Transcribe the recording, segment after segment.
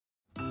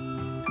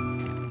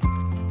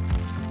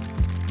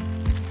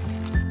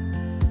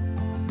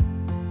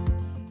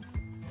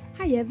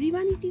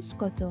everyone, it is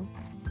Koto.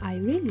 I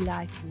really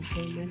like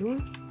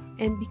watermelon,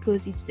 and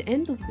because it's the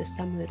end of the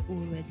summer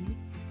already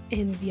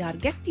and we are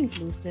getting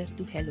closer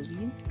to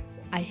Halloween,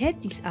 I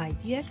had this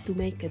idea to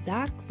make a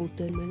dark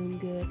watermelon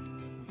girl.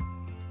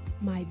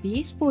 My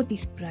base for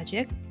this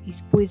project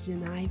is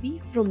Poison Ivy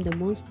from the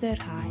Monster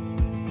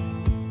High.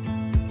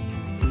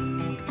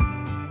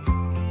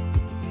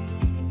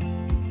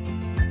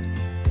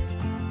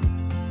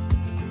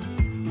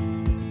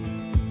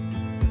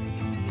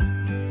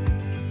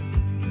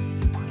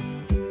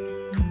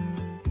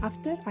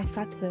 After I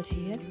cut her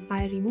hair,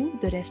 I remove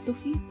the rest of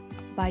it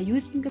by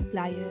using a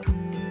plier.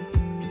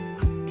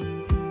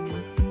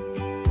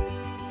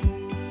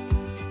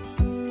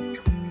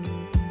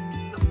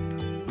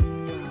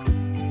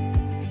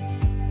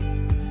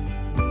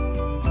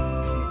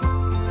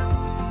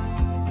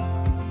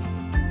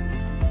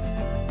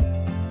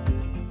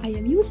 I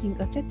am using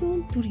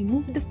acetone to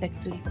remove the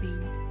factory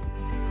paint.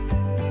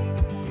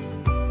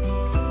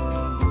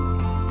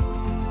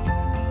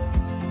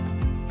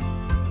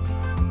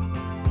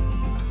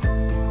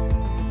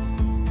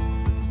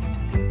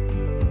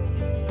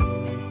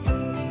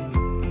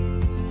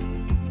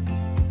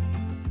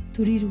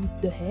 To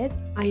reroot the head,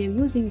 I am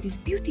using this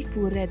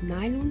beautiful red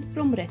nylon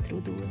from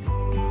UNNiEDOLLS.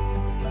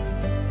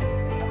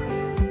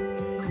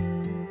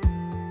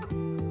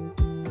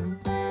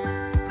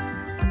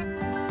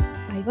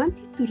 I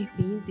wanted to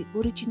repaint the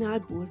original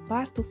bald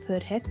part of her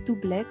head to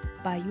black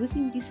by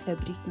using this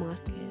fabric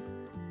marker.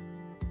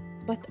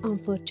 But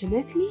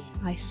unfortunately,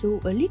 I saw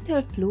a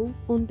little flaw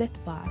on that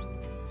part,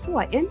 so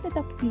I ended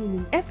up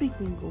cleaning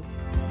everything off.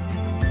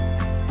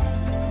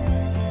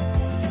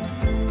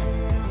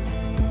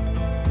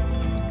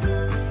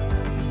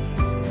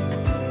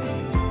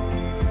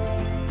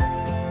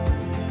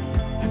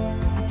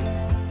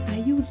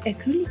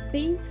 Acrylic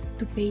paint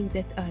to paint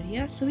that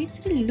area so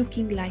it's really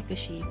looking like a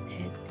shaved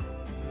head.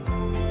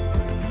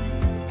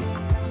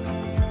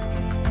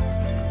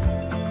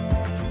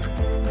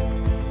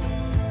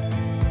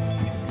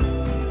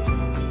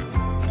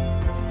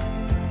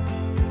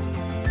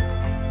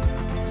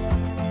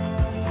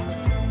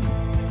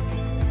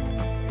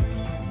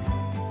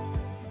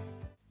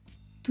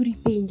 To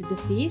repaint the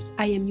face,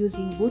 I am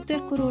using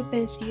watercolor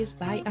pencils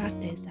by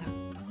Arteza.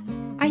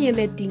 I am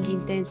adding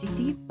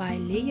intensity by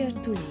layer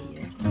to layer.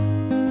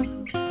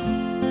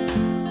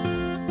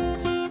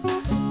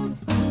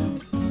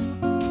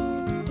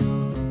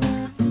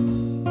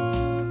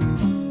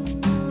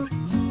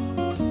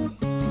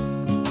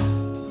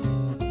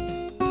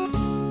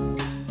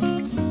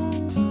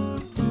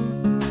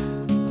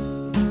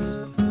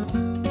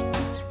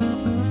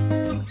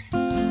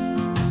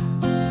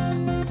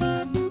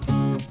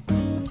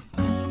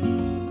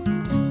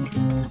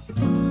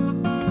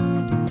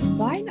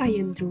 I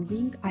am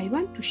drawing, I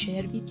want to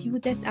share with you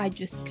that I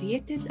just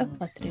created a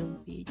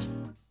Patreon page.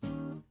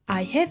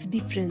 I have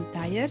different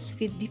tiers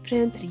with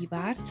different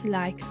rewards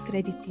like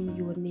crediting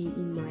your name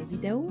in my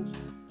videos,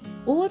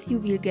 or you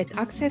will get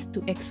access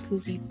to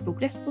exclusive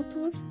progress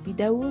photos,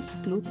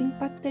 videos, clothing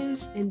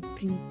patterns and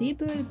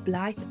printable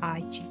blight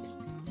eye chips.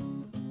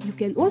 You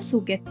can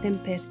also get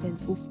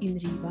 10% off in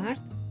reward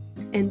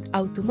and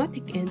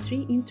automatic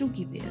entry into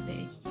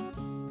giveaways.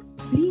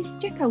 Please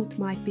check out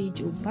my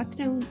page on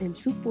Patreon and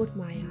support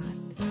my art.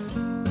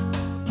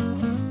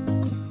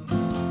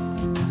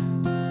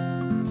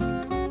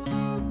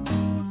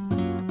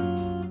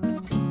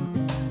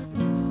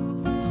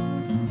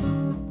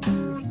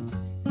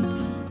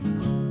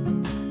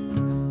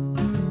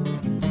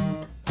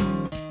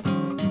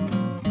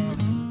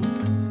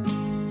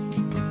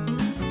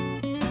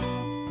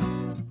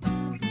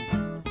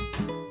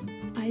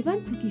 I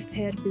want to give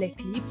her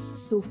black lips,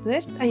 so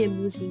first I am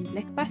using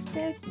black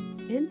pastels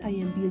and I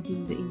am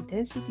building the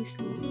intensity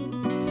slowly.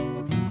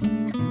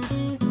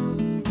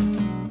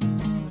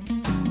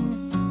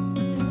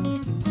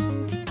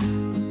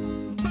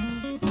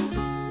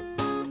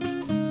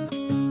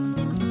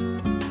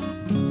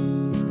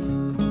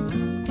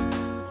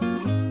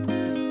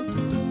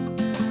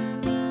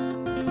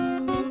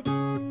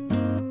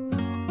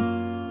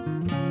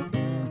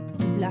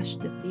 To blush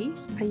the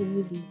face, I am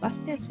using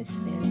pastels as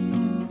well.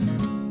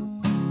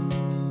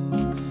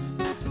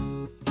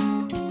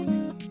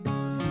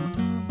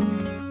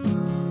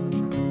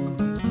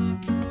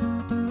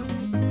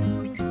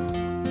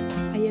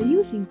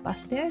 Using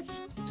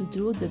pastels to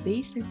draw the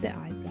base of the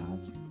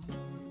eyebrows.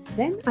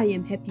 When I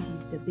am happy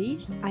with the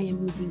base, I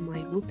am using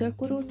my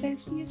watercolor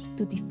pencils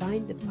to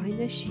define the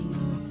final shape.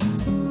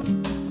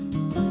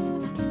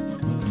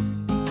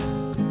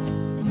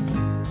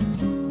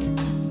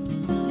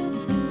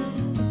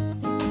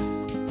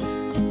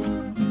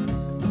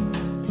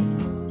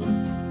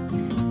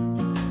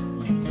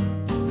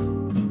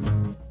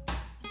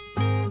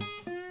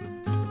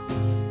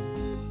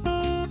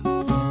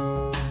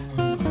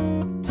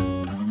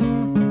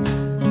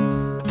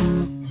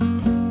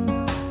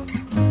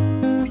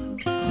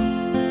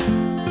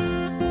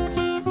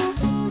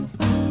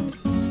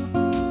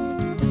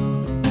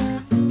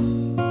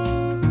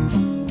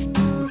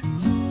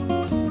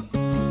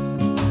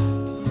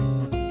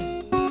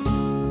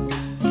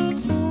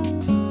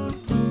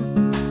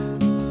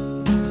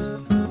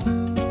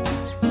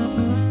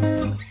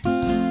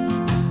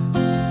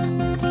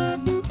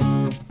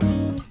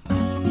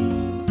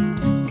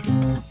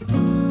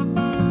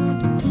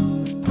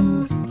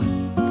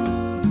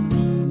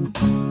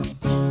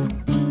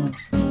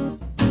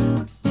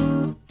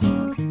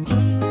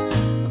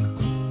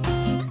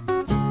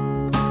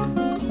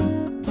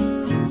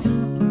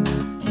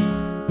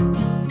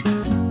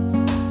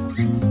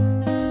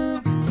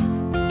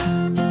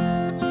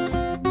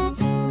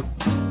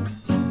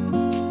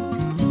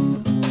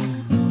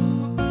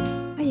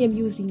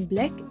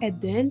 black at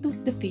the end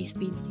of the face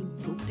painting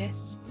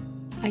progress.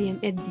 I am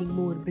adding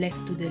more black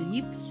to the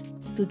lips,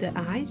 to the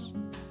eyes,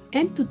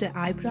 and to the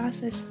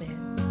eyebrows as well.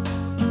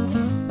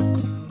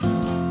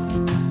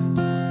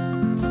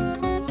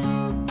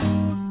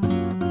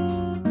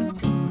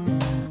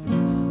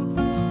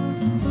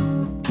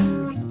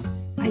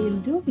 I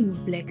am drawing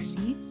black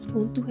seeds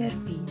onto her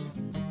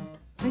face.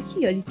 I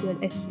see a little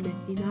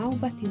asymmetry now,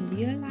 but in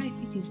real life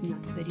it is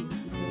not very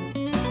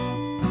visible.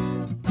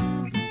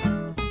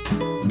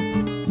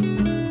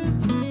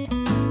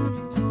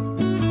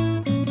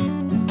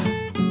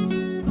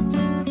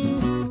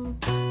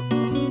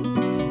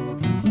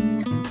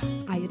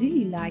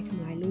 I like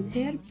nylon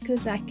hair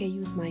because I can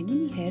use my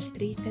mini hair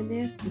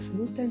straightener to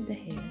smoothen the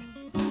hair.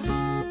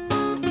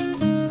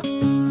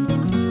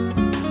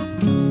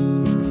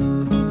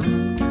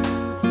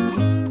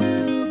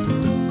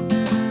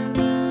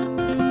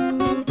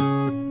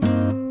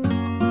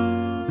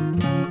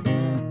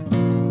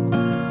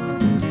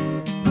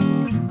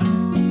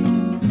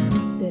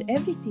 After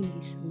everything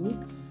is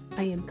smooth,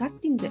 I am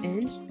cutting the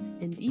ends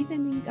and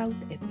evening out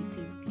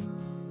everything.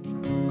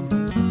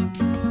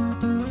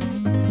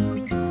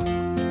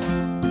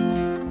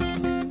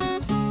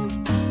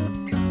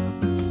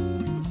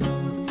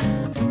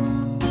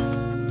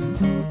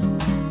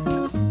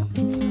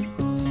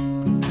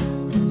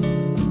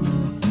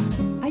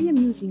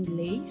 Using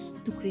lace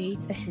to create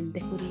a hand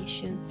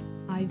decoration.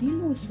 I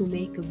will also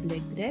make a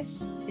black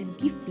dress and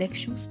give black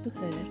shoes to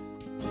her.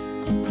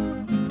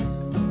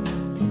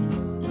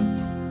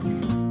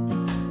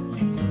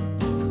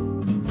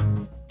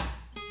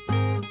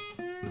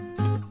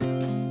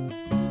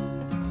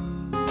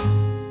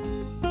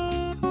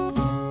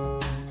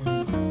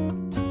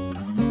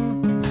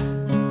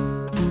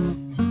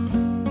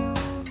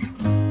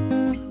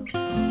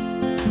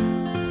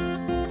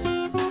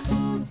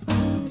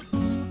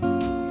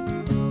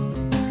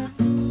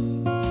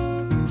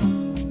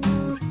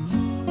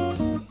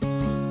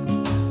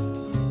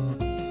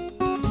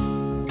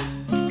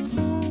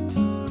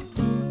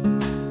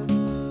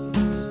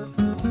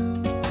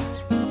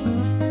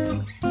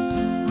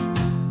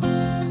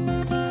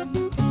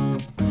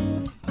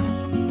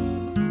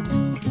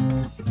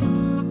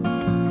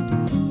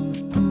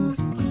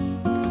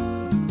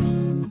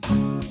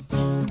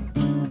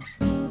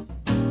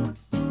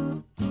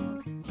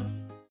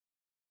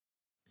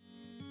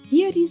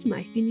 Here is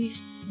my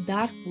finished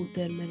dark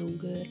watermelon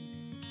girl.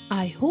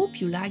 I hope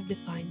you like the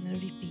final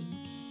repaint.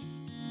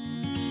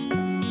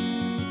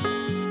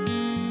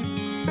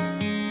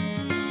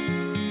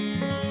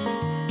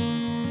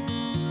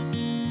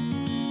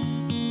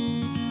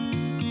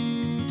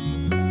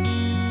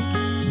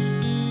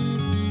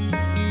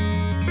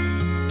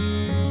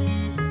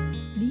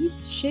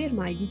 Please share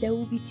my video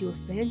with your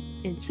friends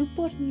and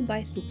support me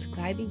by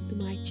subscribing to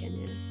my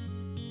channel.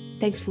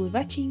 Thanks for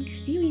watching,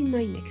 see you in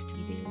my next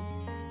video.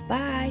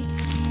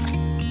 Bye!